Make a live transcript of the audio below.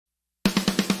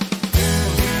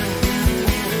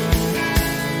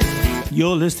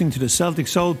You're listening to the Celtic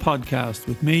Soul Podcast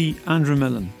with me, Andrew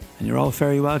Milne, and you're all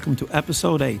very welcome to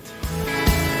episode 8.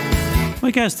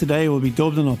 My guest today will be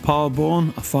Dubliner Paul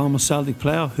Byrne, a former Celtic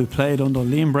player who played under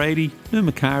Liam Brady, Lou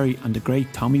McCarry and the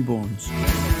great Tommy Burns.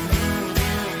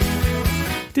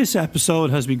 This episode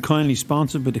has been kindly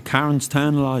sponsored by the Cairns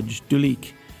Town Lodge,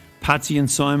 Duleek. Patsy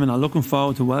and Simon are looking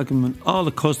forward to welcoming all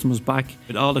the customers back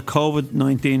with all the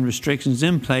COVID-19 restrictions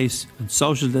in place and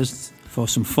social distance for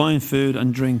some fine food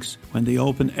and drinks when they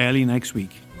open early next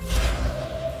week.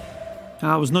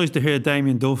 It was nice to hear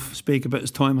Damien Duff speak about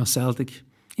his time at Celtic.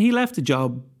 He left the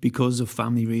job because of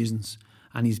family reasons,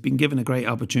 and he's been given a great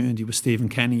opportunity with Stephen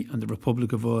Kenny and the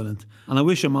Republic of Ireland. And I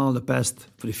wish him all the best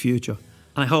for the future.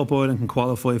 And I hope Ireland can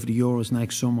qualify for the Euros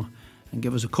next summer and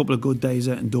give us a couple of good days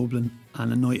out in Dublin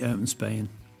and a night out in Spain.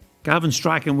 Gavin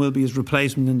Strachan will be his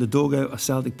replacement in the dugout at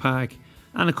Celtic Park.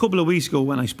 And a couple of weeks ago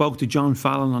when I spoke to John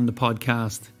Fallon on the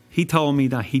podcast, he told me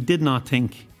that he did not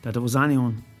think that there was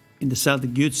anyone in the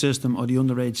Celtic youth system or the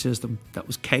underage system that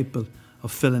was capable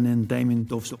of filling in Damien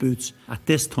Duff's boots at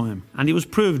this time. And he was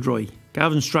proved right.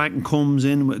 Gavin Strachan comes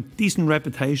in with a decent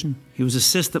reputation. He was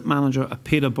assistant manager at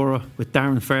Peterborough with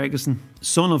Darren Ferguson,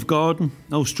 son of Gordon,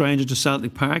 no stranger to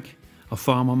Celtic Park, a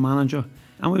former manager.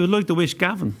 And we would like to wish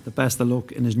Gavin the best of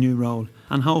luck in his new role,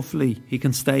 and hopefully he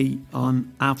can stay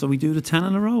on after we do the 10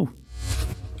 in a row.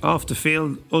 Off the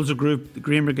field, Ulster Group, the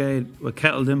Green Brigade, were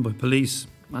kettled in by police,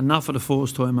 and not for the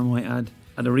first time I might add,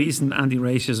 at a recent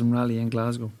anti-racism rally in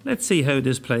Glasgow. Let's see how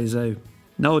this plays out.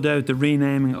 No doubt the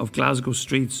renaming of Glasgow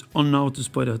streets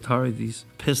unnoticed by the authorities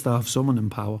pissed off someone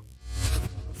in power.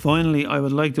 Finally, I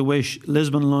would like to wish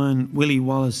Lisbon Lion Willie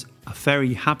Wallace a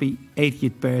very happy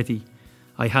 80th birthday.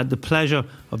 I had the pleasure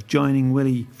of joining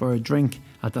Willie for a drink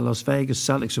at the Las Vegas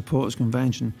Celtic Supporters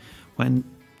Convention when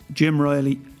Jim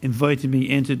Riley invited me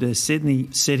into the Sydney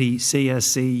City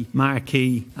CSC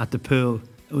marquee at the pool.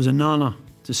 It was an honour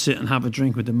to sit and have a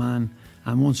drink with the man,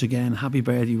 and once again, happy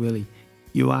birthday Willie.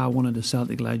 You are one of the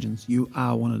Celtic legends. You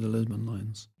are one of the Lisbon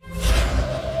Lions.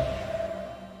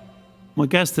 My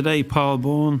guest today, Paul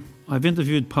Byrne. I've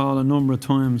interviewed Paul a number of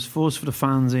times, first for the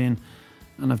fanzine,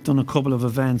 and I've done a couple of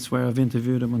events where I've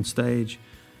interviewed him on stage.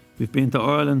 We've been to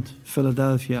Ireland,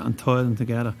 Philadelphia and Thailand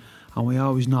together, and we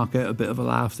always knock out a bit of a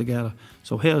laugh together.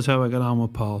 So here's how I got on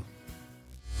with Paul.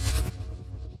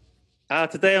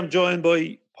 Today I'm joined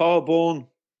by Paul Byrne,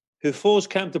 who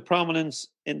first came to prominence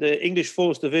in the English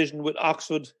First Division with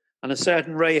Oxford, and a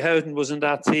certain Ray Houghton was in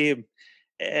that team.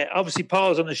 Obviously,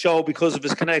 Paul's on the show because of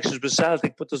his connections with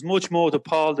Celtic, but there's much more to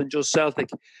Paul than just Celtic.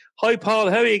 Hi,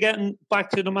 Paul. How are you getting back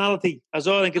to normality as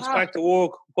Ireland gets back to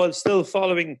work while still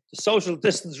following the social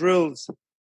distance rules?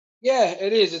 Yeah,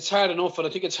 it is. It's hard enough, and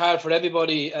I think it's hard for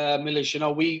everybody, Milish. You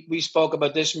know, we spoke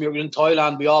about this when we were in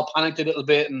Thailand. We all panicked a little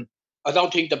bit, and I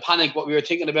don't think the panic, what we were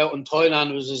thinking about in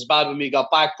Thailand, was as bad when we got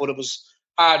back, but it was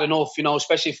hard enough, you know,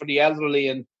 especially for the elderly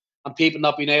and people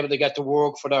not being able to get to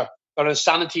work for their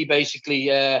sanity, basically.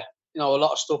 You know, a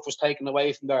lot of stuff was taken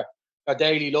away from their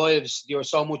daily lives they were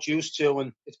so much used to,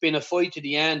 and it's been a fight to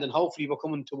the end, and hopefully we're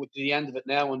coming to the end of it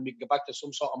now and we can get back to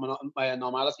some sort of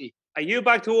normality. Are you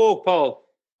back to work, Paul?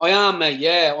 I am, mate,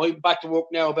 yeah. I'm back to work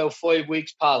now about 5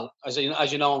 weeks, pal. As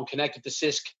you know, I'm connected to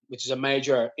CISC, which is a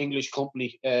major English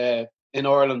company in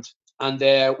Ireland, and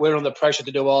we're under pressure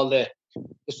to do all the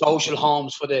social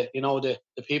homes for the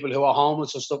people who are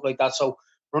homeless and stuff like that. So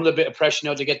we're under a bit of pressure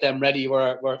now to get them ready.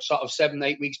 We're sort of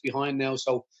 7-8 weeks behind now,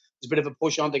 so there's a bit of a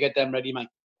push on to get them ready, mate.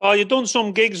 Oh, you've done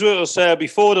some gigs with us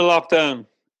before the lockdown.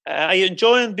 Are you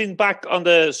enjoying being back on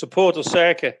the supporter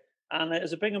circuit? And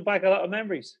is it bringing back a lot of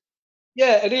memories?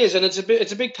 Yeah, it is, and it's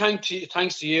a big thanks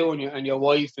to you and your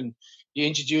wife, and you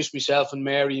introduced myself and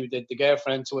Mary, the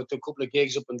girlfriend, to a couple of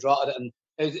gigs up in Drogheda, and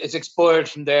it's expired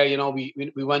from there. You know, we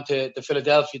went to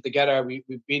Philadelphia together.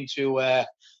 We've been to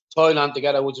Thailand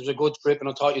together, which was a good trip, and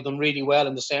I thought you'd done really well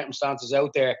in the circumstances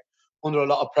out there, under a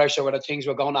lot of pressure, whether things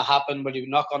were going to happen, whether they were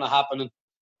not going to happen, and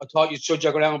I thought you stood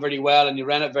your ground very well, and you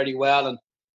ran it very well, and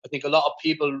I think a lot of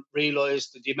people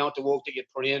realised the amount of work that you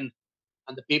put in,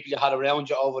 and the people you had around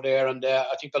you over there. And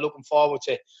I think they're looking forward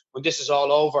to, when this is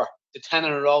all over, the 10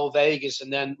 in a row Vegas,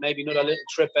 and then maybe another little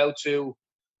trip out to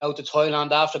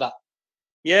Thailand after that.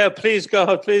 Yeah, please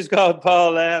God,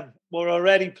 Paul. We're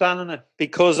already planning it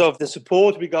because of the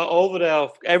support we got over there.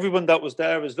 Everyone that was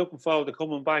there is looking forward to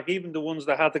coming back, even the ones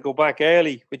that had to go back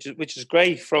early, which is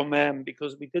great from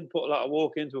because we did put a lot of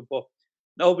work into it, but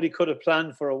nobody could have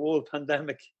planned for a world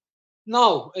pandemic.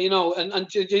 No, you know, and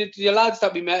the lads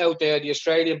that we met out there, the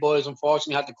Australian boys,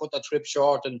 unfortunately had to cut that trip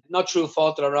short, and not through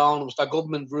fault of their own. It was their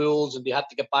government rules, and they had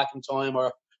to get back in time,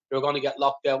 or they were going to get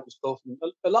locked out and stuff. And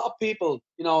a lot of people,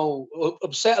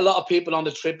 upset a lot of people on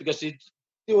the trip because they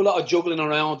do a lot of juggling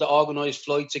around to organise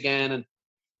flights again. And,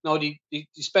 they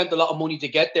spent a lot of money to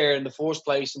get there in the first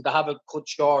place and to have it cut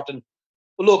short. And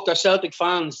but look, they're Celtic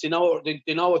fans. They know what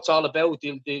it's all about.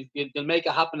 They'll make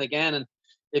it happen again, and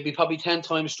they'll be probably 10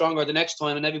 times stronger the next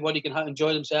time, and everybody can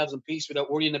enjoy themselves in peace without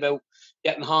worrying about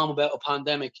getting home about a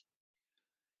pandemic.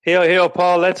 Here,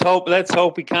 Paul. Let's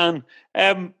hope we can.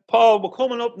 Paul, we're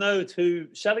coming up now to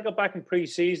Celtic got back in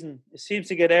pre-season. It seems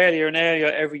to get earlier and earlier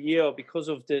every year because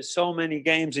of the so many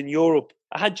games in Europe.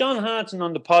 I had John Hartson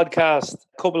on the podcast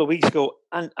a couple of weeks ago,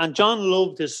 and John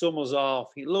loved his summers off.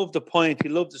 He loved the point. He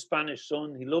loved the Spanish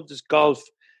sun. He loved his golf,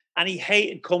 and he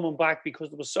hated coming back because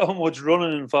there was so much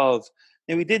running involved.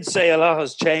 Now, we did say a lot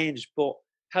has changed, but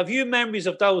have you memories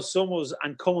of those summers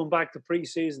and coming back to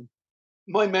pre-season?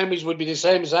 My memories would be the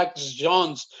same exact as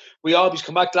John's. We always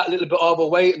come back that little bit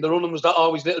overweight, and the running was that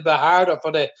always a little bit harder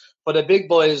for the big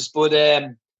boys. But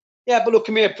but look,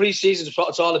 come here. Pre-season is what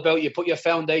it's all about. You put your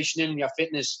foundation in your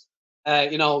fitness.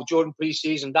 During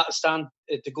pre-season, that'll stand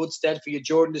to good stead for you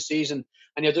during the season,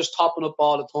 and you're just topping up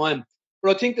all the time.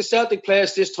 But I think the Celtic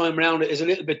players this time round is a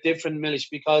little bit different, Milish,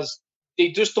 because they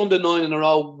just done the 9 in a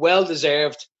row, well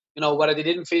deserved. Whether they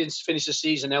didn't finish the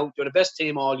season out, they're the best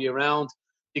team all year round.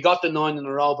 You got the 9 in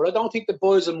a row, but I don't think the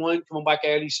boys will mind coming back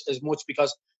early as much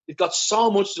because they've got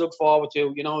so much to look forward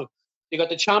to. They got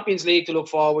the Champions League to look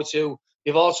forward to.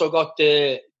 You've also got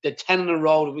the 10 in a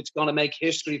row, which is going to make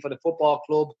history for the football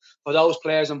club, for those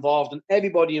players involved, and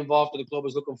everybody involved in the club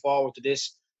is looking forward to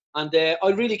this. And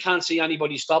I really can't see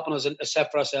anybody stopping us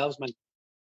except for ourselves, mate.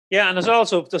 Yeah, and there's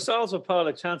also Paul,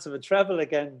 a chance of a treble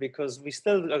again because we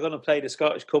still are going to play the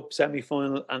Scottish Cup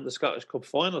semi-final and the Scottish Cup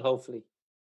final, hopefully.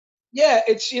 Yeah,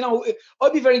 it's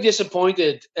I'd be very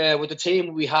disappointed with the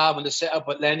team we have and the setup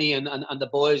with Lenny and the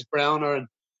boys, Browner, and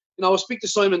I'll speak to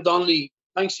Simon Donnelly.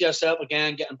 Thanks to yourself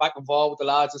again, getting back involved with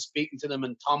the lads and speaking to them,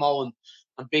 and Tomo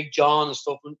and Big John and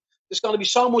stuff. And there's going to be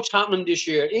so much happening this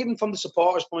year, even from the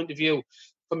supporters' point of view,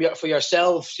 for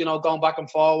yourselves, going back and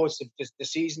forwards, the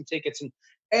season tickets, and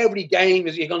every game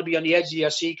you're going to be on the edge of your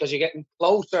seat because you're getting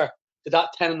closer to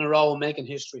that 10 in a row and making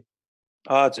history.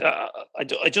 I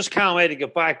just can't wait to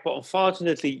get back, but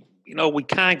unfortunately, we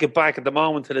can't get back at the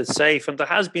moment till it's safe. And there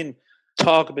has been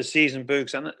talk about season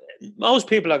books, and most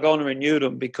people are going to renew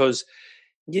them because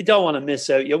you don't want to miss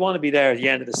out. You want to be there at the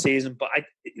end of the season, but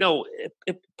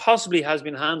it possibly has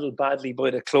been handled badly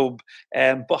by the club.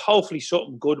 But hopefully,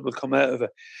 something good will come out of it.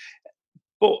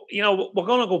 But we're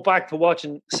going to go back to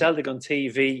watching Celtic on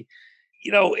TV.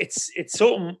 It's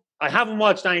something. I haven't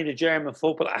watched any of the German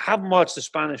football. I haven't watched the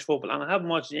Spanish football, and I haven't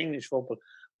watched the English football.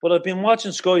 But I've been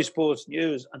watching Sky Sports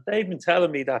News, and they've been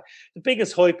telling me that the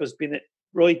biggest hype has been at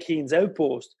Roy Keane's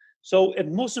outpost. So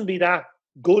it mustn't be that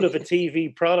good of a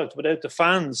TV product without the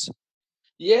fans.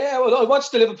 Yeah, well, I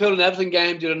watched the Liverpool and Everton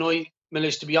game the other night,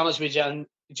 Milish, to be honest with you. And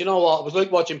do you know what? It was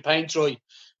like watching paint dry.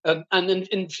 And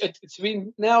it's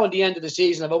been now at the end of the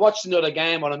season. If I watched another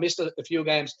game or I missed a few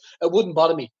games, it wouldn't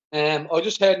bother me. I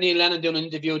just heard Neil Lennon doing an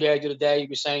interview there the other day. He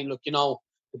was saying, look,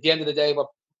 at the end of the day,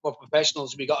 we're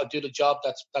professionals. We got to do the job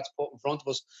that's put in front of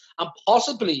us, and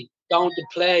possibly going to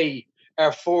play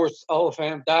our fourth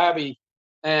OFM derby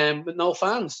with no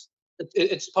fans.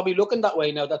 It's probably looking that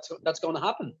way now. That's going to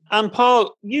happen. And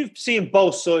Paul, you've seen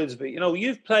both sides of it.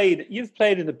 You've played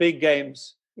in the big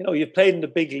games. You've played in the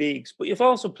big leagues, but you've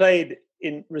also played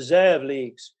in reserve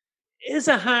leagues. Is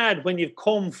it hard when you've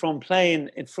come from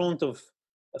playing in front of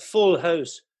a full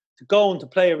house to go and to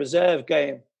play a reserve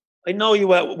game? I know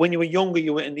when you were younger,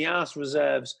 you were in the arse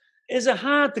reserves. Is it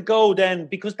hard to go then?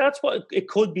 Because that's what it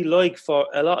could be like for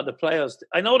a lot of the players.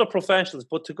 I know they're professionals,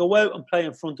 but to go out and play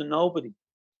in front of nobody.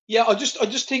 Yeah, I just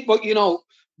think,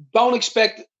 don't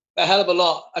expect a hell of a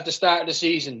lot at the start of the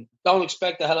season. Don't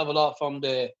expect a hell of a lot from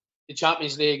the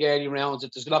Champions League early rounds.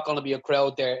 If there's not going to be a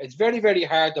crowd there, it's very, very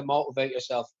hard to motivate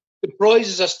yourself. The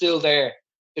prizes are still there.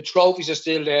 The trophies are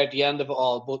still there at the end of it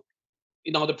all. But,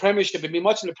 the Premiership, I've been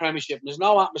watching the Premiership, and there's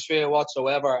no atmosphere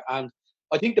whatsoever. And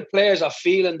I think the players are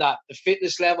feeling that. The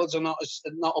fitness levels are not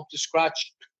up to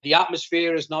scratch. The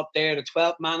atmosphere is not there. The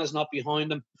 12th man is not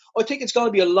behind them. I think it's going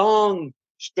to be a long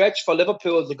stretch for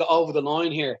Liverpool to go over the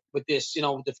line here with this,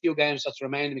 with the few games that's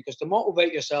remaining, because to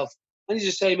motivate yourself, and as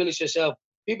you say, Milish, yourself,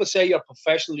 people say you're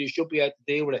professional, you should be able to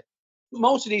deal with it.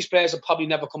 Most of these players have probably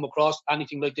never come across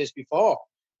anything like this before,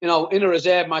 in a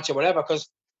reserve match or whatever, because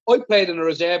I played in a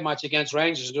reserve match against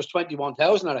Rangers and there was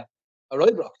 21,000 at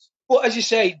Ibrox. But as you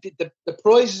say, the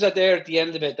prizes are there at the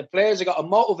end of it. The players have got to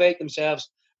motivate themselves,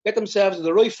 get themselves in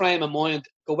the right frame of mind,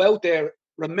 go out there,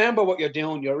 remember what you're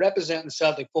doing. You're representing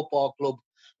Celtic Football Club.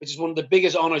 which is one of the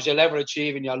biggest honours you'll ever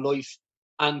achieve in your life.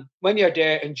 And when you're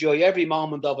there, enjoy every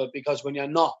moment of it, because when you're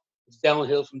not, it's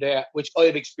downhill from there, which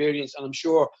I've experienced, and I'm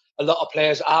sure a lot of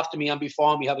players after me and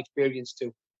before me have experienced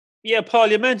too. Yeah,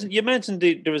 Paul, you mentioned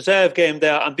the reserve game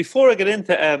there, and before I get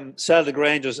into Celtic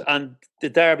Rangers and the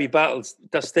derby battles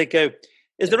that stick out,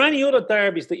 is there any other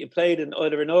derbies that you played in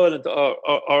either in Ireland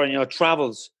or in your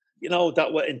travels, that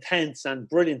were intense and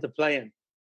brilliant to play in?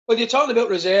 Well, you're talking about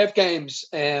reserve games,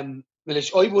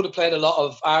 Milish. I would have played a lot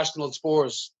of Arsenal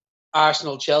Spurs,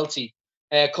 Arsenal Chelsea,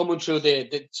 coming through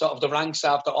the sort of the ranks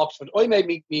after Oxford. I made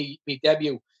me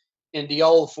debut in the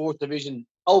old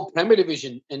Premier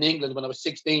Division in England when I was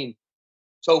 16.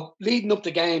 So leading up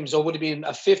to games, I would have been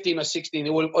at 15 or 16. I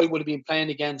would have been playing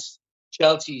against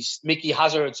Chelsea's Mickey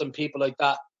Hazards and people like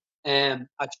that.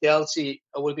 At Chelsea,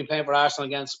 I would have been playing for Arsenal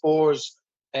against Spurs.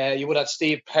 You would have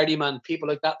Steve Perryman, people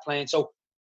like that playing. So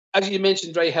as you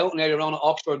mentioned, Ray Houghton earlier on at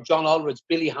Oxford, John Aldridge,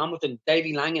 Billy Hamilton,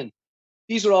 Davy Langan.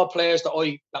 These are all players that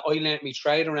I learnt me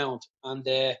trade around, and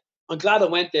I'm glad I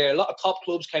went there. A lot of top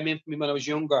clubs came in for me when I was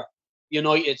younger.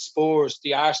 United, Spurs,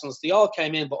 the Arsenals, they all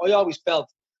came in, but I always felt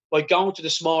by going to the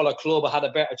smaller club, I had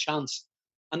a better chance.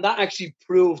 And that actually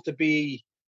proved to be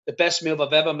the best move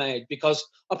I've ever made, because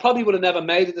I probably would have never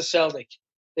made it to Celtic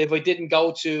if I didn't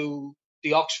go to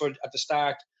the Oxford at the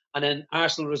start and then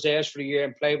Arsenal reserves for a year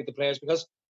and play with the players, because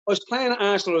I was playing at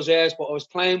Arsenal reserves, but I was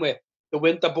playing with the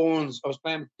Winterbournes, I was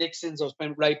playing with Dixons, I was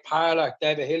playing with Ray Parlour,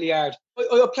 David Hilliard.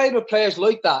 I played with players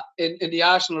like that in the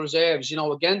Arsenal reserves,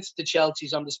 against the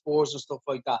Chelseas and the Spurs and stuff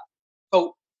like that.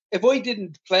 So if I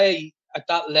didn't play at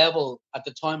that level at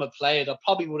the time I played, I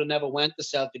probably would have never went to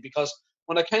Celtic, because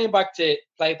when I came back to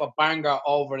play for Bangor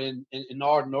over in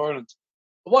Northern Ireland,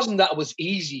 it wasn't that it was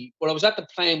easy, but I was at the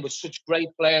playing with such great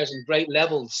players and great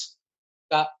levels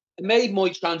that it made my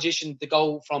transition to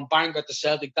go from Bangor to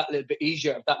Celtic that little bit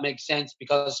easier, if that makes sense,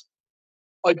 because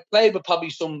I played with probably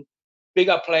some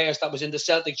bigger players that was in the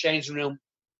Celtic changing room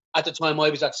at the time I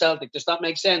was at Celtic. Does that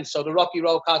make sense? So the Rocky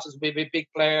Rollcastles would be a big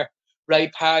player, Ray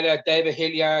Parlour, David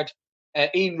Hilliard,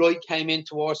 Ian Wright came in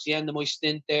towards the end of my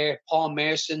stint there, Paul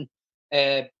Merson,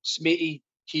 Smitty,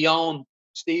 Keown,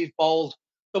 Steve Bold.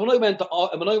 So when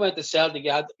I went to Celtic,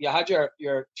 you had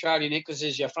your Charlie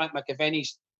Nicholases, your Frank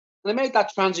McAvennies, and I made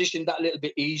that transition that little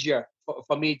bit easier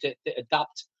for me to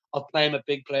adapt of playing with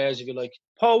big players, if you like.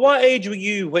 Paul, what age were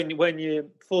you when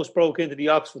you first broke into the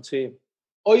Oxford team?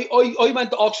 I went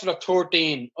to Oxford at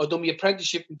 13. I done my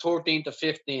apprenticeship from 13 to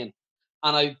 15,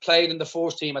 and I played in the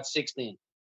first team at 16.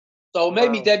 So I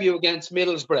made me debut against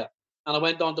Middlesbrough, and I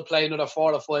went on to play another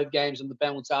 4 or 5 games in the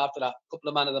bounce after that. A couple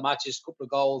of man of the matches, a couple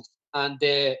of goals. And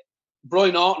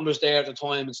Brian Norton was there at the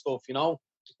time and stuff,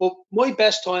 But my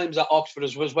best times at Oxford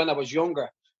was when I was younger,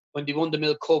 when they won the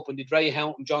Milk Cup, when they Ray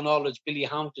Houghton, John Aldridge, Billy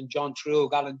Hampton, John True,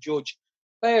 Alan Judge,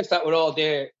 players that were all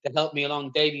there to help me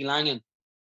along, Davy Langan.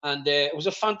 And it was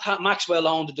a fantastic, Maxwell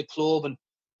owned at the club. And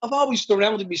I've always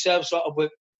surrounded myself sort of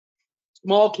with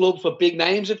small clubs with big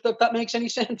names, if that makes any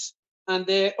sense. And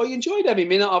I enjoyed every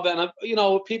minute of it.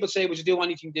 And, people say, would you do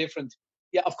anything different?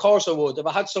 Yeah, of course I would. If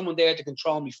I had someone there to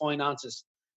control me finances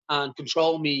and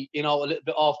control me, a little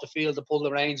bit off the field, to pull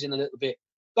the reins in a little bit,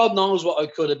 God knows what I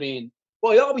could have been.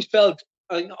 But I always felt,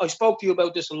 I spoke to you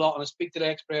about this a lot, and I speak to the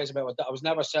ex-players about it, that I was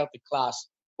never Celtic class.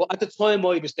 But at the time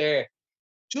I was there,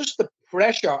 just the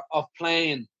pressure of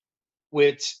playing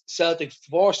with Celtic,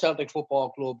 for Celtic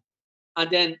Football Club, and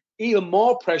then even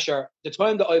more pressure, the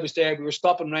time that I was there, we were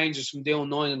stopping Rangers from doing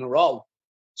 9 in a row.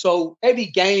 So every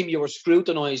game you were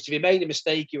scrutinised. If you made a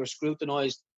mistake, you were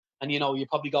scrutinised. And, you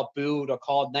probably got booed or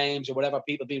called names or whatever,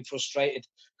 people being frustrated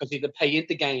because you had to pay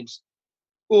into games.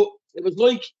 But it was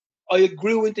like I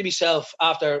grew into myself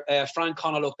after Frank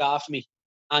Connor looked after me.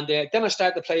 And then I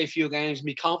started to play a few games.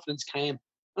 My confidence came.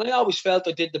 And I always felt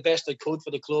I did the best I could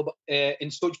for the club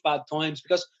in such bad times,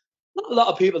 because not a lot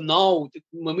of people know that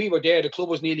when we were there, the club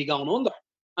was nearly going under.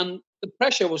 And the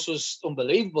pressure was just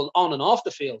unbelievable on and off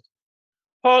the field.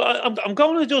 Paul, I'm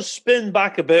going to just spin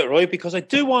back a bit, right? Because I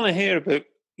do want to hear about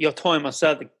your time at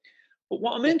Celtic. But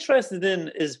what I'm interested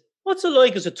in is, what's it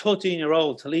like as a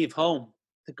 13-year-old to leave home,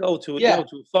 to go to a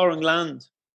foreign land,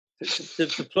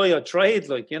 to play your trade,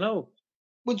 But do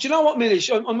you know what, Milish?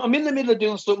 I'm in the middle of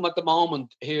doing something at the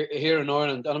moment here in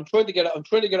Ireland, and I'm trying to get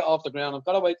it off the ground. I've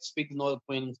got to wait to speak to Noel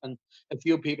Quinn and a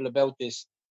few people about this.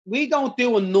 We don't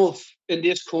do enough in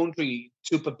this country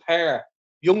to prepare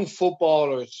young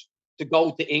footballers to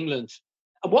go to England.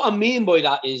 And what I mean by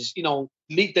that is,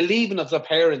 the leaving of their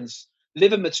parents,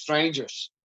 living with strangers,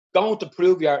 going to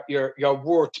prove your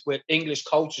worth with English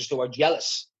coaches who are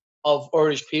jealous of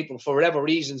Irish people for whatever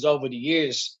reasons over the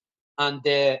years. And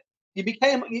you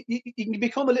can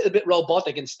become a little bit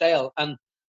robotic and stale, and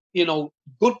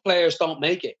good players don't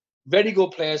make it. Very good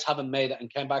players haven't made it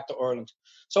and came back to Ireland.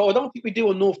 So I don't think we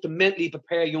do enough to mentally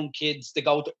prepare young kids to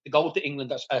go to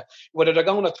England. Whether they're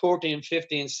going at 13,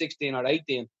 15, 16 or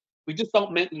 18, we just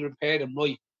don't mentally prepare them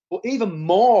right. But even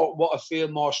more, what I feel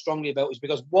more strongly about is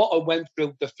because what I went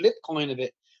through, the flip kind of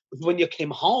it, was when you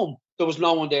came home, there was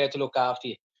no one there to look after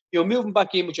you. You're moving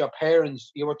back in with your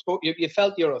parents. You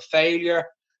felt you're a failure.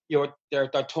 They're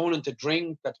turning to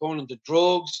drink. They're turning to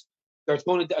drugs. They're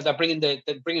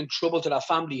bringing trouble to their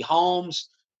family homes.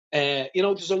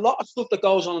 There's a lot of stuff that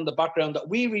goes on in the background that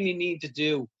we really need to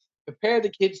do. Prepare the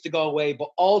kids to go away, but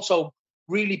also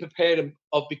really prepare them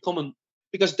of becoming,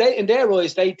 because they, in their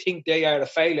eyes, they think they are a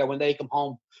failure when they come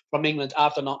home from England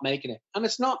after not making it. And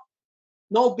it's not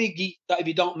no biggie that if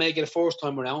you don't make it the first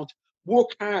time around. Work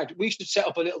hard. We should set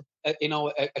up a little,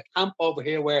 a camp over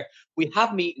here where we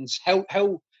have meetings. How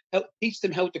teach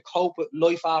them how to cope with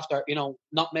life after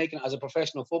not making it as a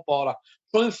professional footballer.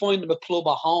 Try and find them a club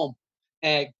at home.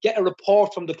 Get a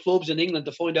report from the clubs in England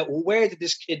to find out, well, where did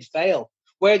this kid fail?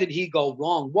 Where did he go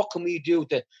wrong? What can we do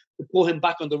to put him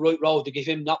back on the right road, to give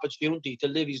him an opportunity to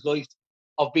live his life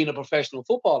of being a professional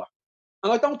footballer?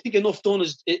 And I don't think enough done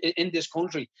is in this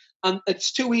country. And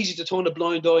it's too easy to turn a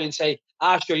blind eye and say,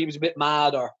 sure, he was a bit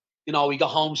mad, or, he got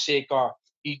homesick, or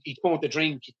he turned to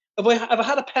drink. If I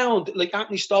had a pound, like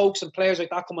Anthony Stokes and players like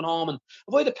that coming home, and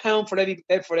if I had a pound for every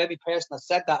person that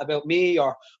said that about me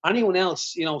or anyone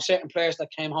else, certain players that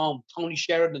came home, Tony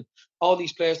Sheridan, all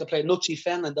these players that played, Nutsy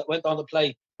Fenlon that went on to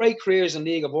play great careers in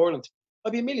League of Ireland,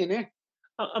 I'd be a millionaire.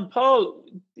 And Paul,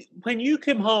 when you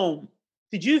came home,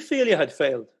 did you feel you had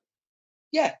failed?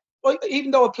 Yeah.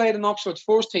 Even though I played in Oxford's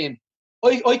first team,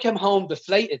 I came home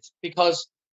deflated, because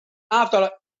after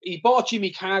he bought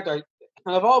Jimmy Carter,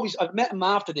 and I've met him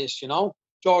after this,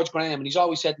 George Graham, and he's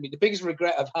always said to me, the biggest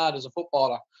regret I've had as a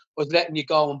footballer was letting you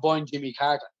go and buying Jimmy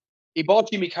Carter. He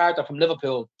bought Jimmy Carter from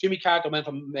Liverpool. Jimmy Carter went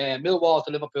from Millwall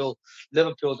to Liverpool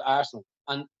to Arsenal.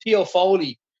 And Theo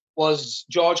Foley was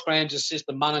George Graham's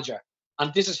assistant manager.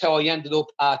 And this is how I ended up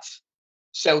at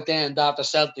Southend after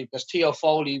Celtic, because Theo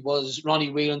Foley was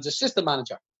Ronnie Whelan's assistant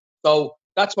manager. So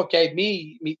that's what gave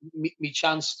me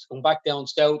chance to come back down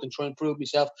south and try and prove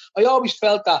myself. I always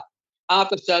felt that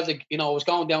after Celtic, I was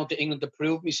going down to England to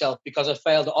prove myself, because I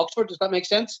failed at Oxford. Does that make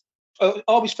sense? I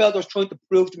always felt I was trying to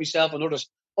prove to myself and others,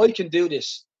 I can do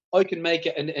this. I can make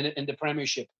it in the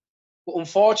Premiership. But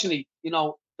unfortunately,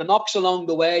 the knocks along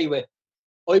the way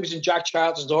I was in Jack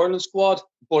Charlton's Ireland squad,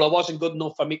 but I wasn't good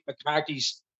enough for Mick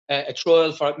McCarthy's a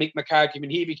trial for Mick McCarthy when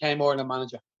he became Ireland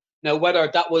manager. Now, whether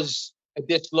that was a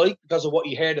dislike because of what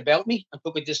he heard about me and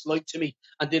took a dislike to me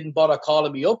and didn't bother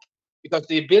calling me up, because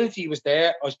the ability was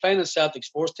there. I was playing in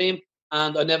Celtic's first team,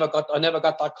 and I never got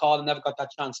that call and never got that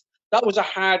chance. That was a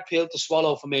hard pill to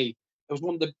swallow for me. It was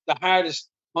one of the hardest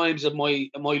times of my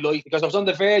life, because I was on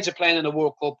the verge of playing in the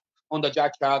World Cup under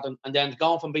Jack Charlton, and then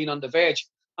going from being on the verge.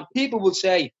 And people would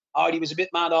say, he was a bit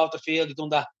mad off the field, he done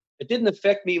that. It didn't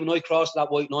affect me when I crossed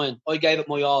that white line. I gave it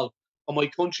my all for my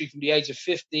country from the age of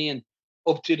 15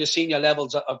 up to the senior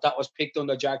levels that was picked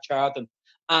under Jack Charlton.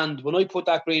 And when I put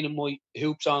that green and white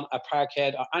hoops on at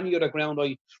Parkhead or any other ground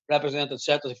I represented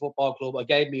Celtic Football Club, I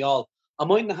gave me all. I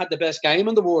mightn't have had the best game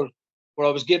in the world, but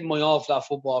I was giving my all for that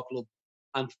football club.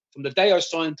 And from the day I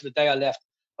signed to the day I left,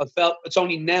 I felt it's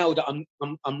only now that I'm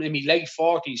in my late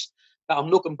 40s that I'm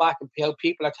looking back and how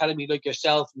people are telling me, like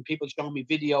yourself, and people showing me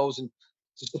videos and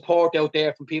the support out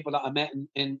there from people that I met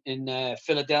in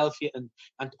Philadelphia and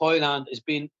Thailand has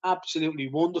been absolutely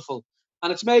wonderful.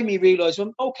 And it's made me realise,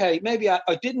 well, okay, maybe I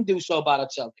didn't do so bad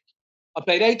at Celtic. I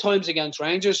played 8 times against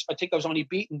Rangers. I think I was only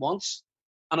beaten once,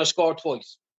 and I scored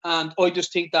twice. And I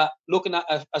just think that looking at,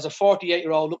 as a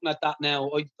 48-year-old, looking at that now,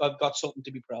 I've got something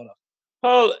to be proud of.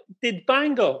 Paul, did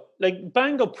Bango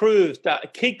proves that a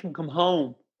kid can come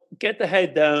home, get the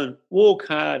head down, work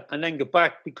hard, and then get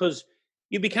back, because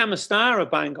you became a star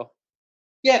at Bango.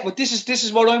 Yeah, but this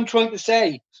is what I'm trying to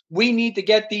say. We need to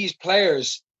get these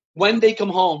players, when they come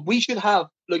home, we should have,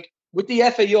 like, with the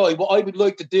FAI, what I would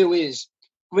like to do is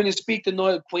go in and speak to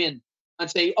Niall Quinn and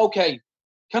say, okay,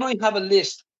 can I have a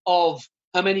list of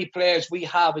how many players we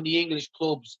have in the English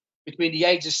clubs between the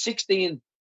ages of 16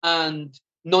 and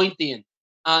 19,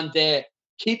 and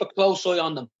keep a close eye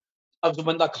on them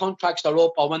when their contracts are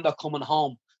up or when they're coming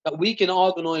home, that we can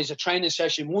organise a training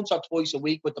session once or twice a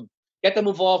week with them, get them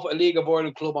involved with a League of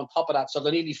Ireland club on top of that, so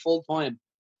they're nearly full-time,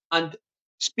 and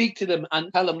speak to them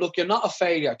and tell them, look, you're not a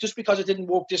failure. Just because it didn't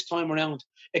work this time around,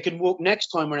 it can work next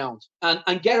time around.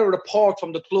 And get a report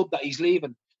from the club that he's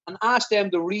leaving and ask them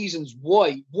the reasons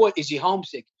why. What is he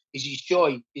homesick? Is he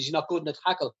shy? Is he not good in the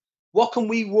tackle? What can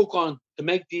we work on to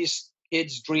make this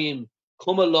kid's dream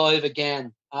come alive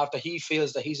again after he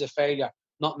feels that he's a failure,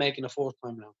 not making a fourth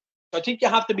time round? So I think you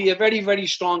have to be a very, very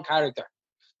strong character.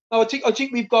 No, I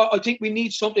think we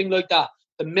need something like that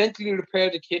to mentally prepare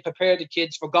the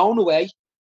kids for going away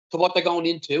to what they're going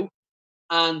into,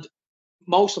 and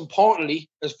most importantly,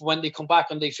 is when they come back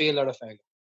and they feel they're a failure.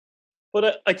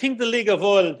 But I think the League of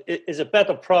Ireland is a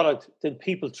better product than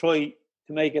people try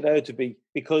to make it out to be,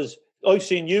 because I've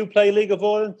seen you play League of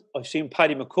Ireland. I've seen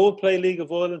Paddy McCool play League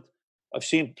of Ireland. I've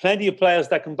seen plenty of players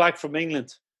that come back from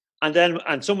England,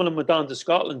 and some of them went down to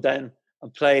Scotland then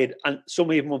and played, and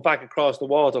some even went back across the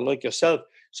water like yourself.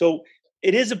 So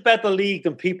it is a better league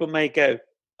than people make out.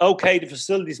 Okay, the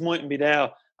facilities mightn't be there,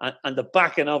 and the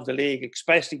backing of the league,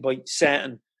 especially by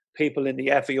certain people in the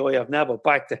FAI, have never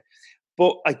backed it.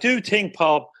 But I do think,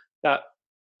 Paul, that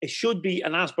it should be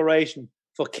an aspiration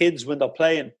for kids when they're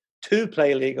playing to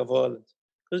play League of Ireland.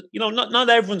 Because, not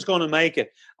everyone's going to make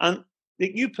it. And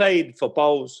you played for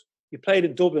Bows. You played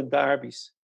in Dublin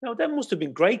derbies. That must have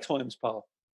been great times, Paul.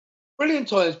 Brilliant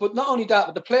times. But not only that,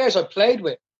 but the players I played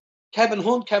with. Kevin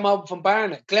Hunt came out from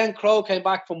Byrne. Glenn Crowe came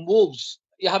back from Wolves.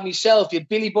 You had myself. You had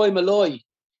Billy Boy Malloy.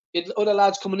 You had other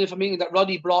lads coming in from England that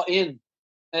Roddy brought in.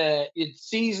 You had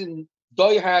seasoned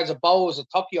diehards of Bowes, of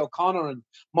Tucky O'Connor and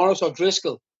Maurice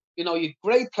O'Driscoll. You had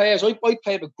great players. I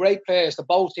played with great players, the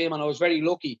Bowes team, and I was very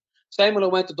lucky. Same when I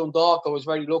went to Dundalk, I was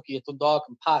very lucky at Dundalk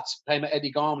and Pats, playing with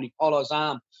Eddie Gormley, Paul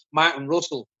Ozam, Martin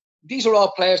Russell. These are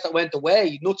all players that went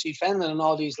away, Nutsy Fenlon and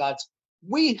all these lads.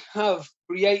 We have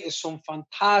created some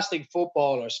fantastic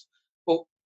footballers, but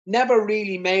never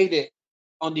really made it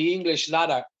on the English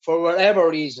ladder for whatever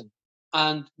reason.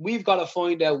 And we've got to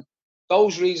find out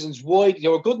those reasons why they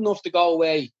were good enough to go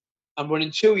away, and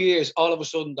within 2 years, all of a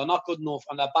sudden, they're not good enough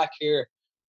and they're back here.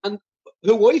 And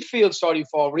who I feel sorry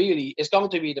for really is going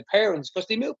to be the parents, because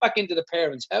they move back into the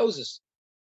parents' houses.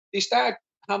 They start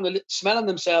smelling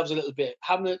themselves a little bit,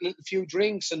 having a little few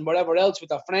drinks and whatever else with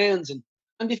their friends, and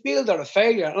they feel they're a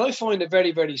failure. And I find it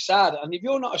very, very sad. And if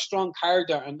you're not a strong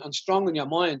character and strong in your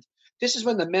mind, this is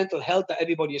when the mental health that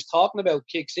everybody is talking about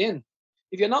kicks in.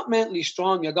 If you're not mentally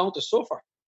strong, you're going to suffer.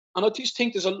 And I just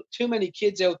think there's too many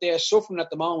kids out there suffering at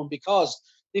the moment because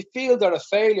they feel they're a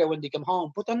failure when they come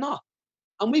home, but they're not.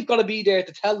 And we've got to be there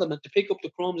to tell them and to pick up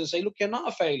the crumbs and say, look, you're not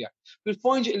a failure. We'll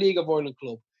find you a League of Ireland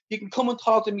club. You can come and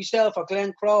talk to myself or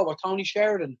Glenn Crowe or Tony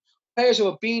Sheridan, players who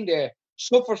have been there,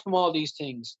 suffered from all these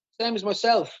things. Same as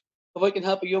myself. If I can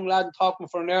help a young lad and talk to him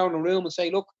for an hour in a room and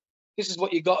say, look, this is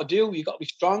what you got to do. You got to be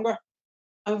stronger.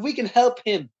 And if we can help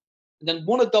him, and then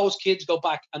one of those kids go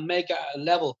back and make it at a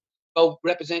level, go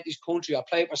represent this country or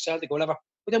play for Celtic or whatever,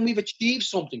 but then we've achieved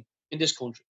something in this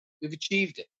country. We've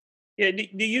achieved it. Yeah,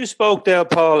 you spoke there,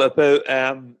 Paul, about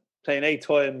playing 8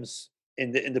 times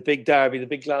in the big derby, the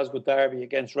big Glasgow derby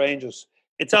against Rangers.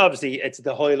 It's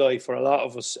the highlight for a lot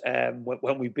of us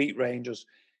when we beat Rangers.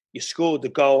 You scored the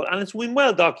goal, and it's been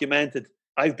well documented.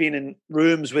 I've been in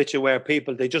rooms with you where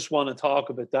people, they just want to talk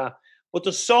about that. But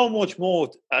there's so much more,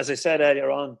 as I said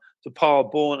earlier on, to Paul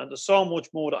Byrne, and there's so much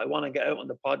more that I want to get out on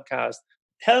the podcast.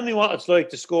 Tell me what it's like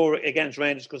to score against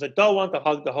Rangers, because I don't want to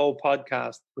hog the whole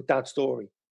podcast with that story.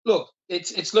 Look,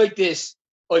 it's like this.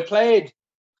 I played,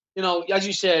 as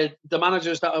you said, the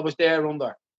managers that I was there under.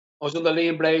 I was under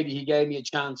Liam Brady. He gave me a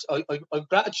chance. I've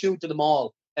gratitude to them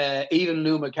all, even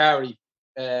Lou McCarry,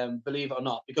 believe it or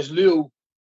not, because Lou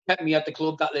kept me at the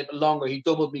club that little longer. He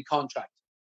doubled my contract.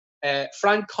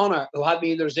 Frank Connor, who had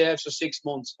me in the reserves for 6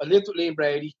 months, I lived with Liam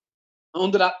Brady. And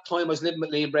under that time, I was living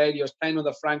with Liam Brady. I was playing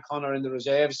under Frank Connor in the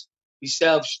reserves.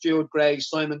 Myself, Stuart Gray,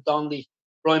 Simon Donnelly,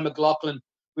 Brian McLaughlin.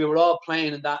 We were all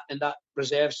playing in that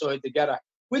reserve side together,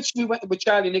 which we went with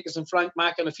Charlie Nicholson, Frank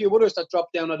Mack, and a few others that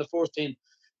dropped down at the first team,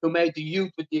 who made the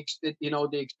youth with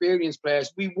the experienced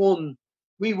players. We won.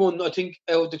 I think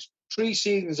out of the 3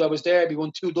 seasons I was there, we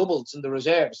won 2 doubles in the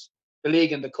reserves, the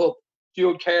league and the cup.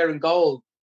 Stuart Kerr in goal,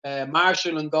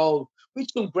 Marshall in goal. We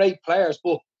had some great players,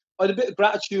 but I had a bit of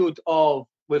gratitude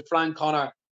with Frank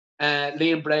Connor,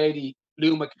 Liam Brady,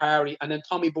 Lou McCarry, and then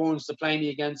Tommy Burns to play me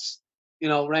against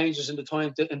Rangers in the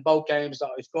time in both games that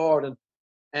I scored.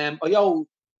 And I owe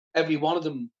every one of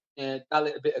them that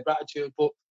little bit of gratitude. But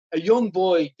a young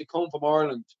boy to come from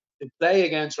Ireland to play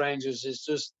against Rangers is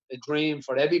just a dream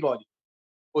for everybody.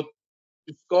 But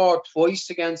to score twice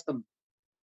against them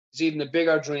is even a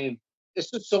bigger dream.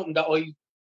 It's just something that I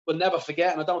will never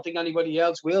forget, and I don't think anybody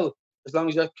else will, as long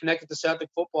as you're connected to Celtic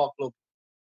Football Club.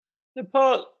 Now,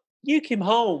 Paul, you came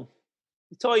home.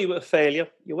 You thought you were a failure.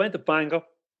 You went to Bangor,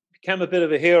 became a bit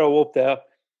of a hero up there.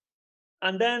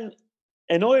 And then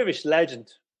an Irish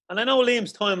legend. And I know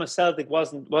Liam's time at Celtic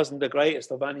wasn't the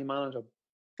greatest of any manager.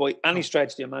 by any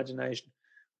stretch of the imagination.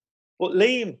 But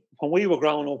Liam, when we were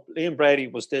growing up, Liam Brady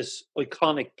was this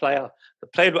iconic player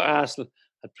that played with Arsenal,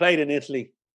 had played in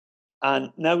Italy,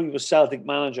 and now he was Celtic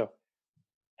manager.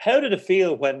 How did it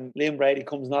feel when Liam Brady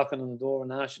comes knocking on the door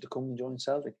and asks you to come and join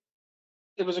Celtic?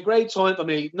 It was a great time for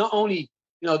me, not only,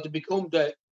 to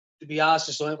be asked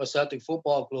to sign for Celtic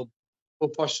Football Club,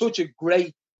 but for such a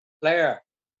great player.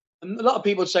 And a lot of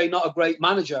people say not a great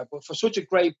manager, but for such a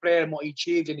great player and what he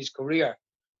achieved in his career,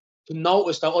 to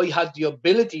notice that I had the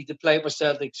ability to play for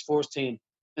Celtic's first team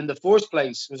in the first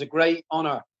place was a great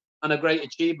honour and a great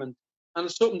achievement. And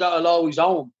it's something that I'll always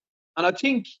own. And I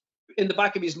think in the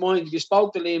back of his mind, if you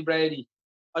spoke to Liam Brady,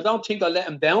 I don't think I let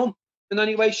him down in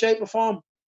any way, shape or form.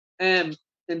 In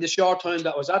the short time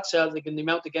that I was at Celtic and the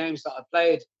amount of games that I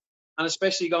played, and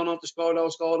especially going on to score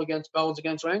those goals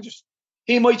against Rangers.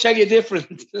 He might tell you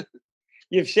different.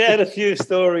 You've shared a few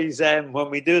stories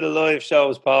when we do the live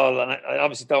shows, Paul, and I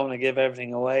obviously don't want to give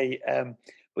everything away,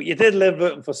 but you did live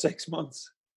with him for 6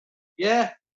 months.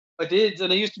 Yeah, I did,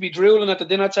 and I used to be drooling at the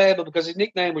dinner table because his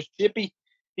nickname was Chippy.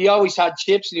 He always had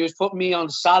chips, and he was putting me on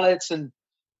salads, and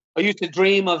I used to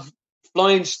dream of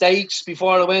flying steaks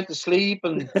before I went to sleep,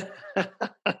 and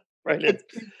Brilliant.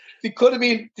 It could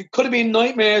have been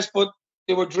nightmares, but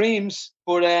they were dreams.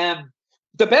 But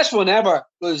the best one ever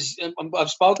was, I've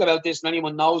spoken about this, and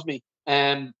anyone knows me.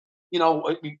 After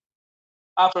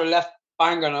I left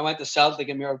Bangor and I went to Celtic,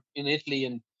 and we were in Italy,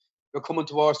 and we were coming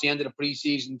towards the end of the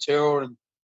pre-season tour, and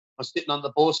I was sitting on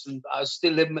the bus, and I was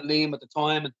still living with Liam at the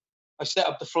time, and I sat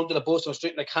up the front of the bus and I was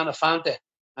drinking a can of Fanta,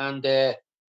 and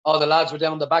all the lads were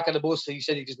down the back of the bus. So he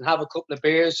said he can have a couple of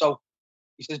beers. So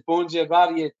he says, Burnsy, I'd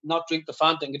rather you not drink the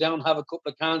Fanta and go down and have a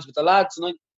couple of cans with the lads.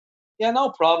 And yeah,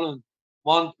 no problem.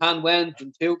 1 can went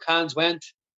and 2 cans went.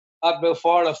 Had about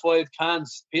 4 or 5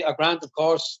 cans. Peter Grant, of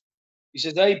course. He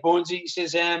says, hey, Burnsy, he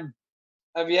says, have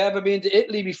you ever been to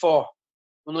Italy before?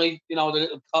 And I, the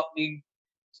little cockney,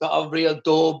 sort of real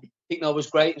dub, thinking I was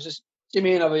great. He says, what do you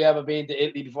mean, have you ever been to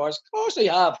Italy before? I said, of course I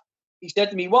have. He said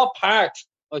to me, what part?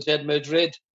 I said,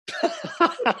 Madrid.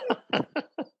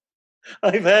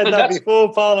 I've heard that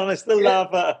before, Paul, and I still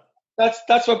laugh at it.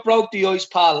 That's what broke the ice,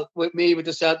 pal, with me, with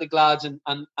the Celtic lads, and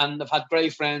I've had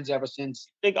great friends ever since.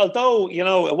 Although,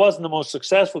 it wasn't the most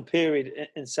successful period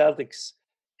in Celtic's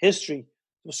history,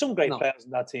 there were some great players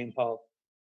in that team, Paul.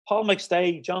 Paul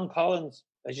McStay, John Collins,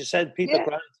 as you said, Peter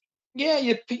Grant. Yeah,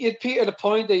 you'd Peter the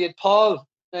Pointer, you'd Paul,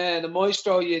 the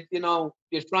Maestro, you'd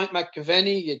Frank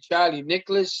McAvenny, you'd Charlie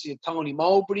Nicholas, you'd Tony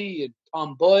Mowbray, you'd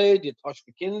Tom Boyd, you'd Tosh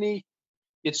McKinley,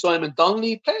 you'd Simon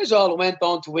Donnelly. Players all went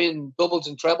on to win doubles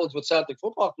and trebles with Celtic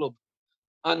Football Club.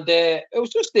 And it was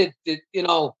just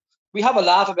we have a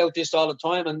laugh about this all the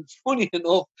time. And funny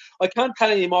enough, I can't tell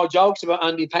any more jokes about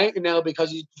Andy Painter now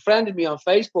because he's friended me on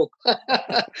Facebook.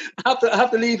 I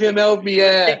have to leave him out of me.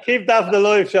 Keep that for the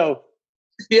live show.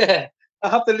 Yeah, I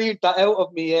have to leave that out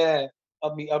of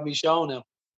me show now.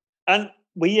 And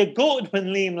were you good when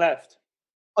Liam left?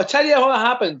 I'll tell you how it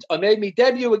happened. I made my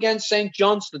debut against St.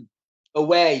 Johnstone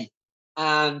away,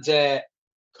 and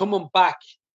coming back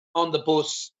on the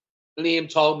bus, Liam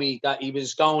told me that he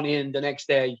was going in the next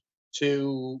day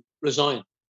to resign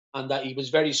and that he was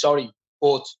very sorry,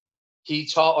 but he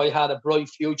thought I had a bright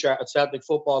future at Celtic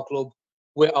Football Club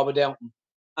with or without him.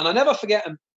 And I never forget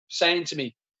him saying to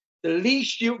me, the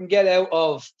least you can get out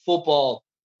of football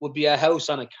would be a house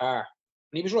and a car.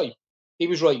 And he was right. He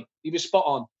was right. He was spot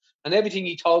on. And everything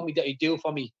he told me that he'd do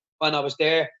for me when I was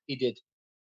there, he did.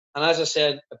 And as I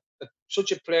said,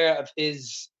 such a player of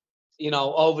his,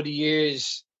 over the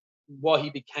years, what he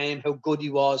became, how good he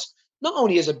was, not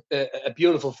only as a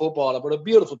beautiful footballer, but a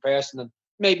beautiful person. And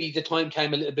maybe the time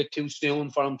came a little bit too soon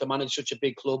for him to manage such a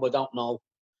big club. I don't know.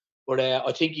 But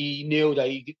I think he knew that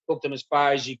he took them as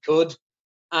far as he could.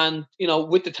 And,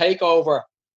 with the takeover,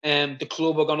 the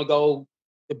club were going to go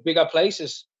to bigger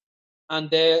places. And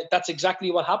that's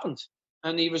exactly what happened.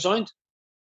 And he resigned.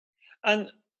 And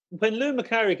when Lou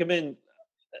McCarry came in,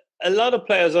 a lot of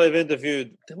players I've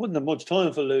interviewed, they wouldn't have much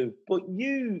time for Lou. But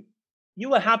you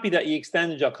were happy that he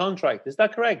extended your contract. Is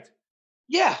that correct?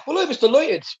 Yeah. Well, I was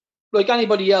delighted, like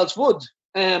anybody else would.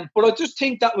 But I just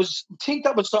think that was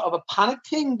sort of a panic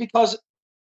thing because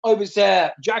I was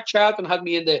Jack Charlton had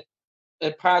me in the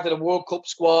part of the World Cup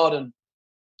squad, and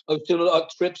I was doing a lot of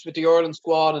trips with the Ireland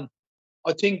squad, and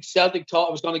I think Celtic thought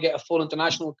I was going to get a full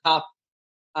international cap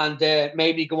and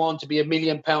maybe go on to be £1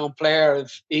 million player.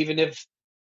 Even if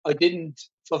I didn't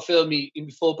fulfil me in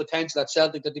full potential at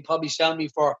Celtic, that they'd probably sell me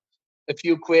for a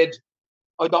few quid.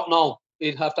 I don't know.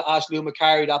 You'd have to ask Lou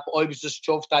McCarry that, but I was just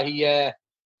chuffed that he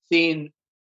seen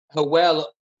how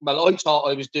well well, I thought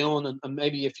I was doing, and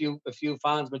maybe a few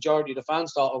fans, majority of the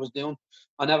fans thought I was doing.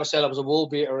 I never said I was a world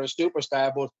beater or a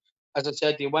superstar, but as I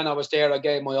said to you, when I was there, I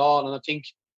gave my all, and I think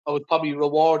I was probably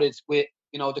rewarded with,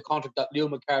 the contract that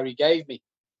Liam McCarry gave me.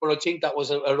 But I think that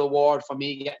was a reward for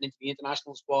me getting into the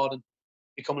international squad and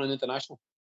becoming an international.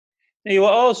 You were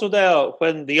also there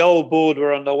when the old board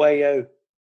were on their way out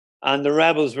and the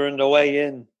Rebels were on their way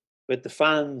in with the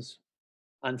fans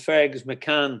and Fergus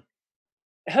McCann.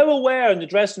 How aware in the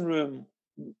dressing room,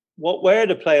 what were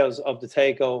the players of the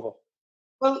takeover?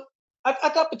 Well,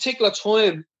 at that particular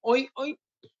time,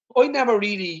 I never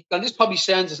really, and this probably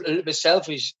sounds a little bit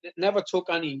selfish, never took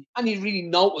any really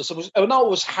notice. I know it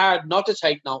was hard not to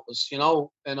take notice,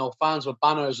 fans with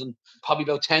banners and probably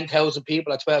about 10,000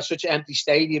 people at 12, such empty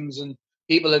stadiums, and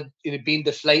people had been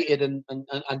deflated and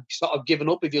sort of given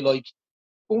up, if you like.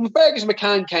 But when Fergus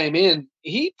McCann came in,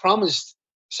 he promised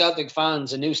Celtic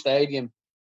fans a new stadium,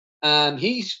 and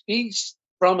he's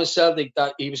promised Celtic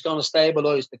that he was going to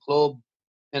stabilise the club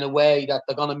in a way that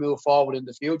they're going to move forward in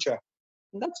the future.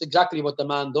 And that's exactly what the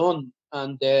man done.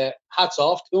 And hats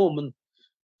off to him. And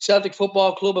Celtic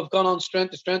Football Club have gone on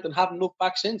strength to strength and haven't looked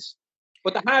back since.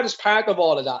 But the hardest part of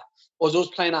all of that was us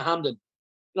playing at Hampden.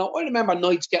 I remember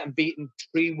nights getting beaten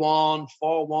 3-1,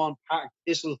 4-1, Park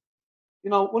Thistle.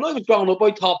 When I was growing up,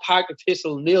 I thought Park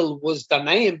Thistle nil was their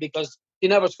name because they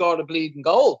never scored a bleeding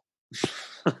goal.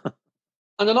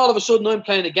 And then all of a sudden I'm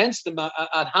playing against them at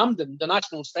Hampden, the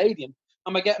National Stadium,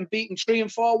 and we're getting beaten 3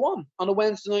 and 4-1 on a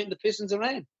Wednesday night in the Pistons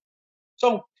Arena.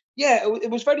 So, yeah,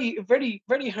 it was very, very,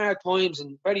 very hard times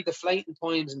and very deflating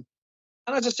times. And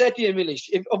as I said to you, Milish,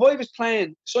 if I was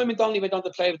playing, Simon Donnelly went on to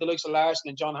play with the likes of Larson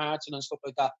and John Hartson and stuff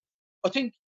like that. I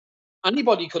think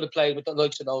anybody could have played with the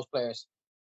likes of those players.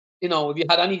 If you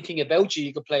had anything about you,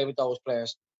 you could play with those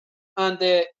players. And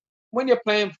when you're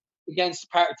playing against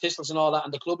Park Thistles and all that,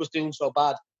 and the club was doing so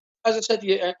bad, as I said to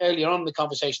you earlier on in the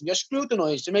conversation, you're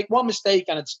scrutinised. You make one mistake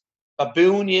and it's a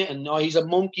boonie, and he's a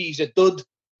monkey, he's a dud,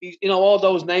 all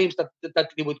those names that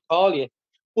they would call you.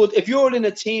 But if you're in a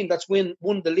team that's won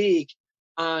the league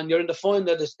and you're in the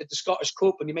final at the Scottish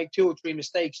Cup and you make 2 or 3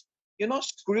 mistakes, you're not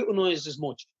scrutinised as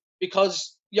much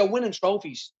because you're winning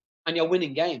trophies and you're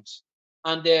winning games.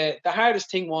 And the hardest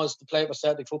thing was to play for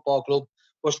Celtic Football Club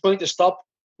was trying to stop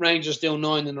Rangers doing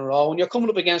 9 in a row. And you're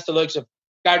coming up against the likes of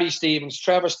Gary Stevens,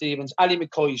 Trevor Stevens, Ali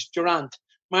McCoy, Durant,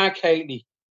 Mark Haley,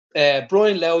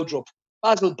 Brian Laudrup,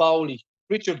 Basil Bowley,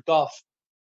 Richard Goff,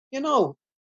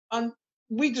 and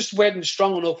we just weren't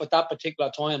strong enough at that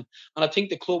particular time. And I think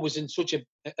the club was in such a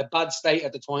bad state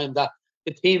at the time that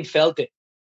the team felt it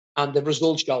and the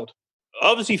results showed.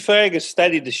 Obviously, Fergus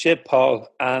steadied the ship, Paul,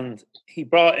 and he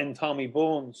brought in Tommy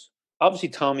Bones. Obviously,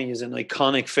 Tommy is an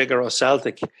iconic figure of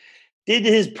Celtic. Did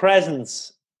his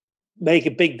presence make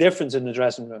a big difference in the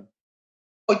dressing room?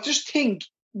 I just think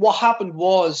what happened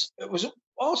was it was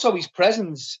also his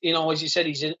presence. As you said,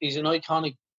 he's an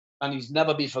iconic and he's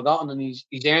never be forgotten, and he's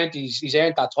earned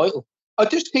that title. I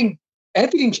just think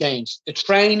everything changed. The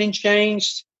training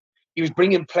changed. He was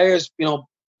bringing players,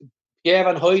 Pierre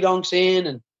Van Hooydonk's in,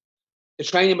 and the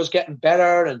training was getting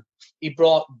better, and he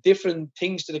brought different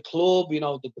things to the club.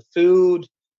 The food.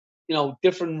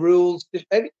 Different rules.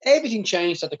 Everything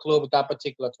changed at the club at that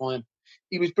particular time.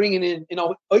 He was bringing in,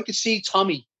 I could see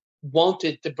Tommy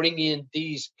wanted to bring in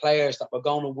these players that were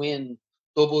going to win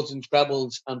doubles and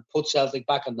trebles and put Celtic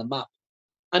back on the map.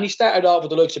 And he started off with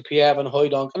the likes of Pierre Van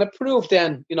Hooijdonk, and it proved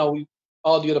then,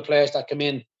 all the other players that came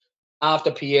in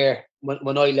after Pierre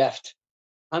when I left.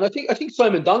 And I think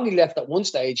Simon Donnelly left at one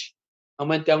stage and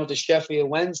went down with the Sheffield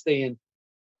Wednesday, and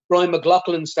Brian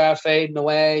McLaughlin started fading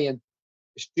away, and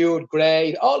Stuart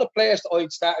Gray, all the players that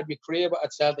I'd started my career with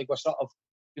at Celtic were sort of,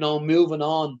 moving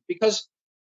on because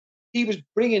he was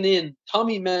bringing in,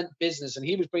 Tommy meant business, and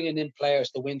he was bringing in players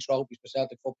to win trophies for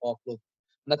Celtic Football Club.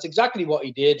 And that's exactly what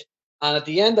he did. And at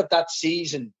the end of that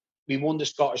season, we won the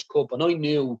Scottish Cup. And I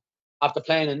knew after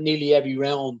playing in nearly every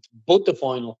round but the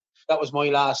final, that was my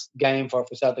last game for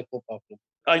Celtic Football Club.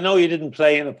 I know you didn't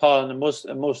play in it, Paul, and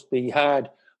it must be hard.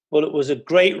 But it was a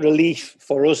great relief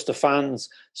for us, the fans,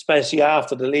 especially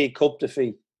after the League Cup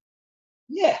defeat.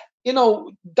 Yeah,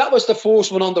 that was the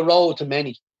first one on the road to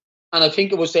many, and I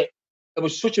think it was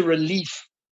such a relief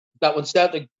that when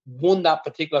Celtic won that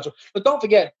particular. But don't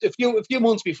forget, a few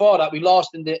months before that, we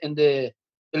lost in the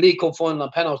League Cup final on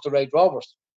penalties to Raid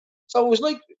Rovers. So it was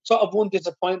like sort of one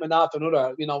disappointment after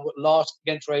another. Lost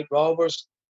against Raid Rovers.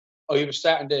 I was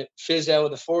starting to fizz out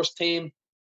of the first team.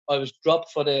 I was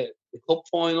dropped for the cup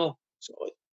final. So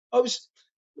I was,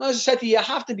 as I said to you, you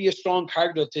have to be a strong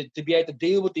character to be able to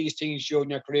deal with these things during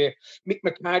your career. Mick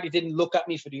McCarthy didn't look at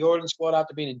me for the Ireland squad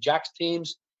after being in Jack's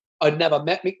teams. I'd never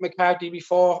met Mick McCarthy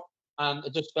before, and I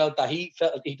just felt that he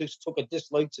just took a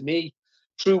dislike to me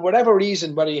through whatever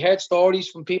reason, whether he heard stories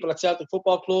from people at Celtic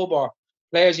Football Club or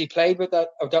players he played with that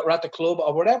were at the club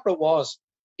or whatever it was.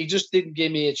 He just didn't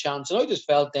give me a chance, and I just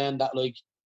felt then that like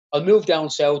I'll move down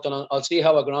south and I'll see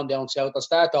how I get on down south. I'll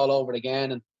start all over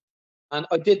again, and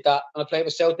I did that, and I played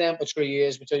with Southend for 3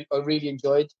 years, which I really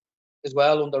enjoyed as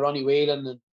well under Ronnie Whelan,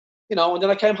 and and then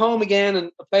I came home again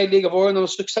and I played League of Ireland. I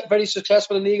was very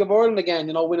successful in League of Ireland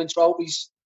again, winning trophies.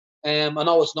 I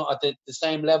know it's not at the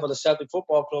same level as Celtic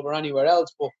Football Club or anywhere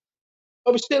else, but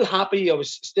I was still happy. I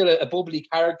was still a bubbly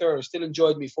character. I still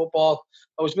enjoyed my football.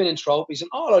 I was winning trophies, and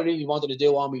all I really wanted to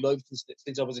do all my life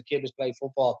since I was a kid was play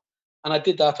football. And I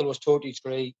did that till I was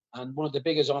 33. And one of the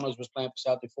biggest honours was playing for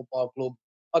Celtic Football Club.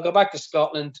 I go back to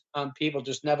Scotland, and people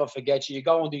just never forget you. You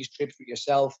go on these trips with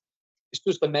yourself. It's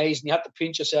just amazing. You have to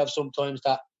pinch yourself sometimes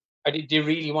that do you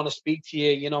really want to speak to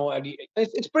you?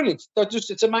 It's brilliant.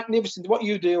 It's a magnificent what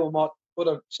you do and what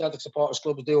other Celtic supporters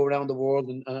clubs do around the world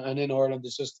and in Ireland.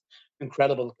 It's just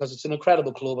incredible because it's an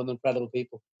incredible club and incredible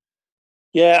people.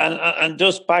 Yeah, and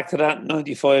just back to that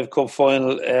 95 Cup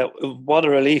final, what a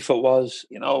relief it was.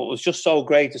 It was just so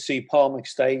great to see Paul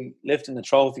McStay lifting the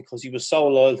trophy because he was so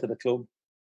loyal to the club.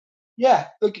 Yeah,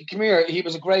 look, come here. He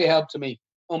was a great help to me.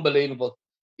 Unbelievable.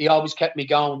 He always kept me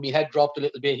going. My head dropped a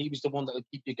little bit. He was the one that would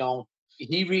keep you going.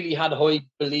 He really had high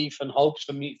belief and hopes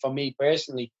for me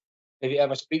personally. If you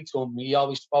ever speak to him, he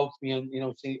always spoke to me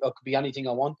and, say, I could be anything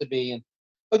I want to be. And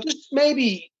but just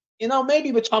maybe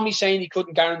with Tommy saying he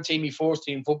couldn't guarantee me first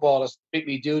team football, as pick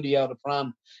me duty out of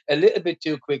Pram a little bit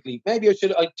too quickly. Maybe I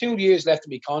should. I had 2 years left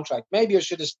in my contract. Maybe I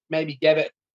should have give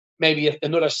it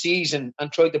another season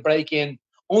and tried to break in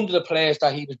under the players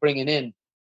that he was bringing in.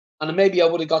 And maybe I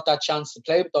would have got that chance to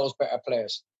play with those better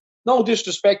players. No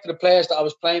disrespect to the players that I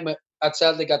was playing with at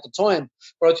Celtic at the time,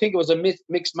 but I think it was a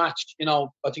mixed match.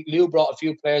 I think Lou brought a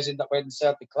few players in that were in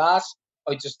Celtic class.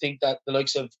 I just think that the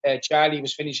likes of Charlie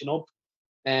was finishing up,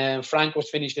 and Frank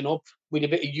was finishing up with a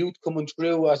bit of youth coming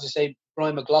through, as I say,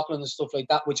 Brian McLaughlin and stuff like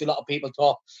that, which a lot of people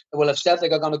thought, well, if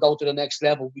Celtic are going to go to the next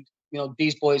level,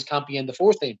 these boys can't be in the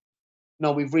first team.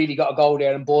 We've really got to go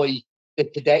there and buy the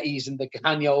Cadettis and the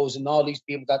Canyos and all these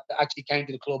people that actually came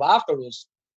to the club after us.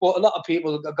 But a lot of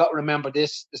people have got to remember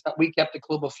this, is that we kept the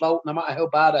club afloat, no matter how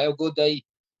bad or how good they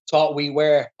thought we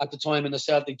were at the time in the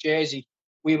Celtic jersey.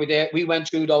 We were there. We went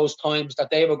through those times that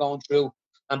they were going through.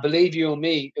 And believe you and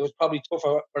me, it was probably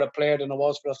tougher for a player than it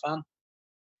was for a fan.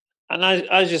 And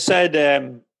as you said,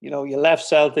 you left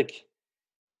Celtic,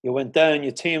 you went down,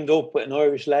 you teamed up with an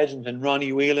Irish legend in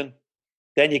Ronnie Whelan.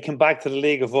 Then you came back to the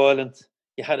League of Ireland.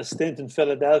 You had a stint in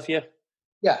Philadelphia.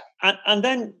 Yeah. And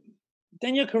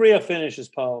then your career finishes,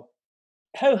 Paul.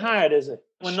 How hard is it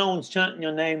when no one's chanting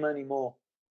your name anymore?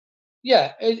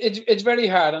 Yeah, it's very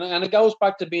hard. And it goes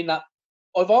back to being that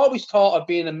I've always thought of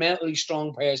being a mentally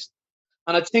strong person.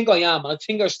 And I think I am. And I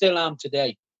think I still am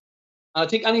today. And I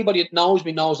think anybody that knows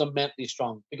me knows I'm mentally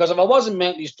strong. Because if I wasn't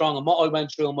mentally strong and what I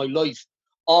went through in my life,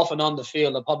 off and on the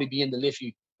field, I'd probably be in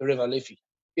the River Liffey.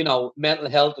 Mental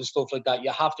health and stuff like that.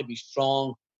 You have to be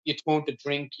strong. You turn to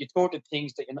drink. You turn to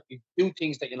things that you do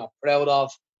things that you're not proud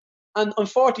of. And I'm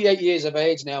 48 years of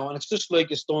age now, and it's just like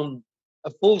it's done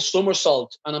a full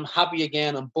somersault, and I'm happy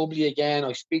again. I'm bubbly again.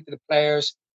 I speak to the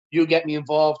players. You get me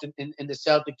involved in the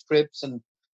Celtic trips and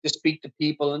to speak to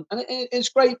people. And it's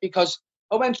great because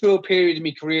I went through a period in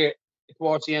my career,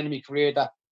 towards the end of my career,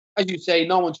 that, as you say,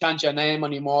 no one chants your name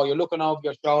anymore. You're looking over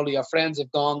your shoulder. Your friends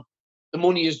have gone. The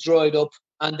money is dried up.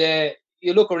 And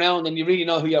you look around and you really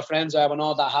know who your friends are when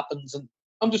all that happens. And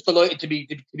I'm just delighted to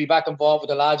be back involved with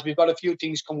the lads. We've got a few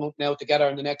things coming up now together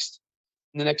in the next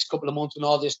couple of months when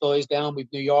all this dies down.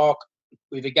 We've New York.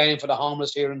 We've a game for the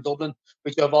homeless here in Dublin,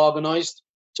 which I've organised.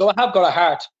 So I have got a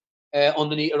heart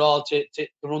underneath it all to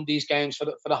run these games for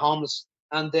the homeless.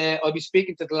 And I'll be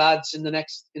speaking to the lads in the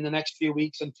next few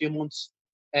weeks and few months,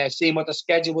 seeing what the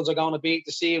schedules are going to be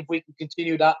to see if we can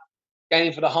continue that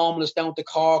game for the homeless down to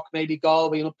Cork, maybe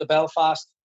Galway and up to Belfast,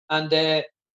 and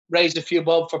raise a few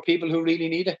bob for people who really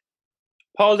need it.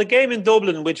 Paul, the game in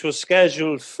Dublin, which was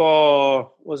scheduled for,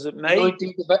 was it May?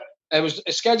 It was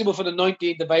scheduled for the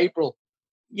 19th of April.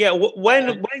 Yeah,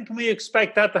 when can we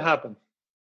expect that to happen?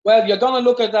 Well, you're going to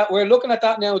look at that. We're looking at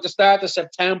that now at the start of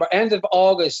September, end of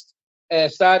August,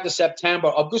 start of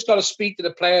September. I've just got to speak to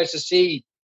the players to see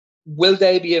will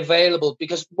they be available,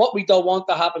 because what we don't want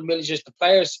to happen, Will, is just the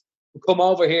players come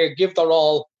over here, give their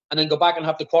all, and then go back and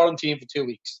have to quarantine for 2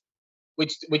 weeks,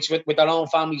 which with their own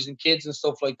families and kids and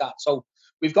stuff like that. So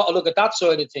we've got to look at that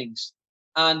side of things.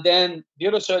 And then the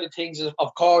other side of things is,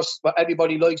 of course, what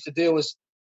everybody likes to do is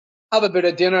have a bit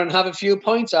of dinner and have a few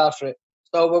pints after it.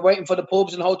 So we're waiting for the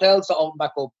pubs and hotels to open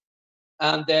back up.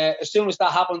 And as soon as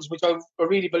that happens, which I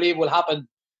really believe will happen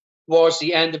towards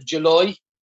the end of July,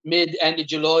 end of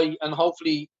July, and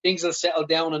hopefully things will settle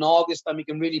down in August and we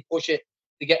can really push it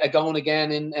to get it going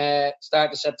again in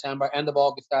start of September, end of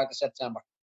August, start of September.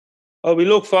 Oh, we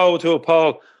look forward to it,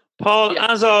 Paul. Paul,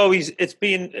 Yeah. as always, it's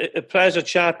been a pleasure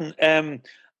chatting.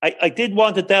 I did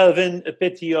want to delve in a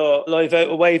bit to your life out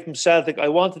away from Celtic. I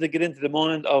wanted to get into the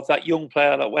mind of that young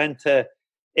player that went to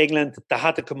England, that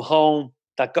had to come home,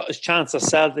 that got his chance at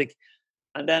Celtic,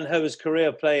 and then how his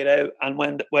career played out and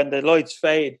when the lights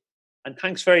fade. And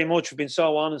thanks very much for being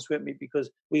so honest with me,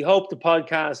 because we hope the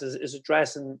podcast is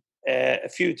addressing a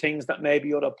few things that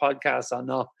maybe other podcasts are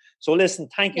not. So listen,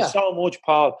 thank you so much,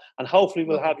 Paul, and hopefully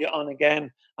we'll have you on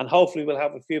again, and hopefully we'll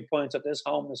have a few points at this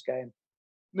homeless game.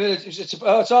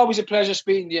 It's always a pleasure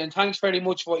speaking to you, and thanks very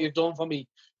much for what you've done for me.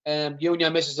 You and your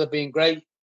missus have been great,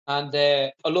 and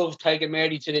I love taking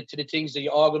Mary to the things that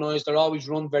you organise. They're always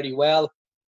run very well,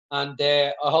 and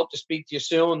I hope to speak to you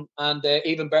soon, and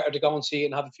even better to go and see it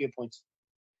and have a few points.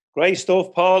 Great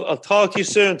stuff, Paul. I'll talk to you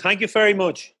soon. Thank you very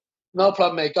much. No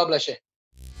problem, mate. God bless you.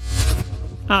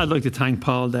 I'd like to thank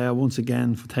Paul there once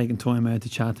again for taking time out to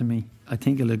chat to me. I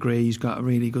think he'll agree he's got a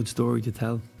really good story to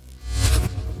tell.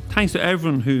 Thanks to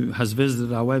everyone who has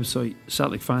visited our website,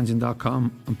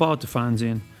 CelticFanzine.com, and bought the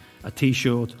fanzine, a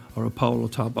t-shirt or a polo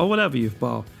top or whatever you've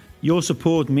bought. Your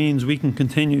support means we can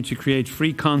continue to create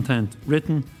free content,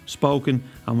 written, spoken,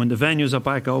 and when the venues are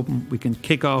back open, we can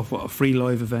kick off with our free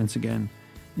live events again,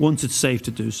 once it's safe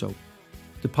to do so.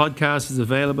 The podcast is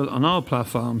available on all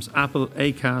platforms, Apple,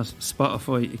 Acast,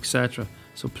 Spotify, etc.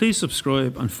 So please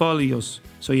subscribe and follow us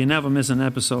so you never miss an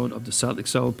episode of the Celtic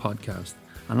Soul Podcast.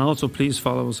 And also please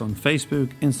follow us on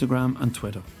Facebook, Instagram and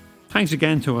Twitter. Thanks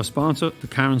again to our sponsor, the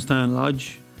Cairnstown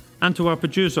Lodge, and to our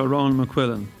producer, Ronan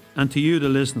McQuillan. And to you, the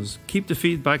listeners, keep the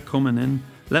feedback coming in.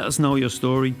 Let us know your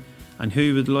story and who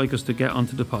you would like us to get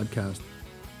onto the podcast.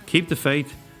 Keep the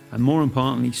faith and more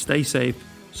importantly, stay safe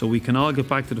so we can all get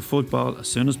back to the football as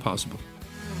soon as possible.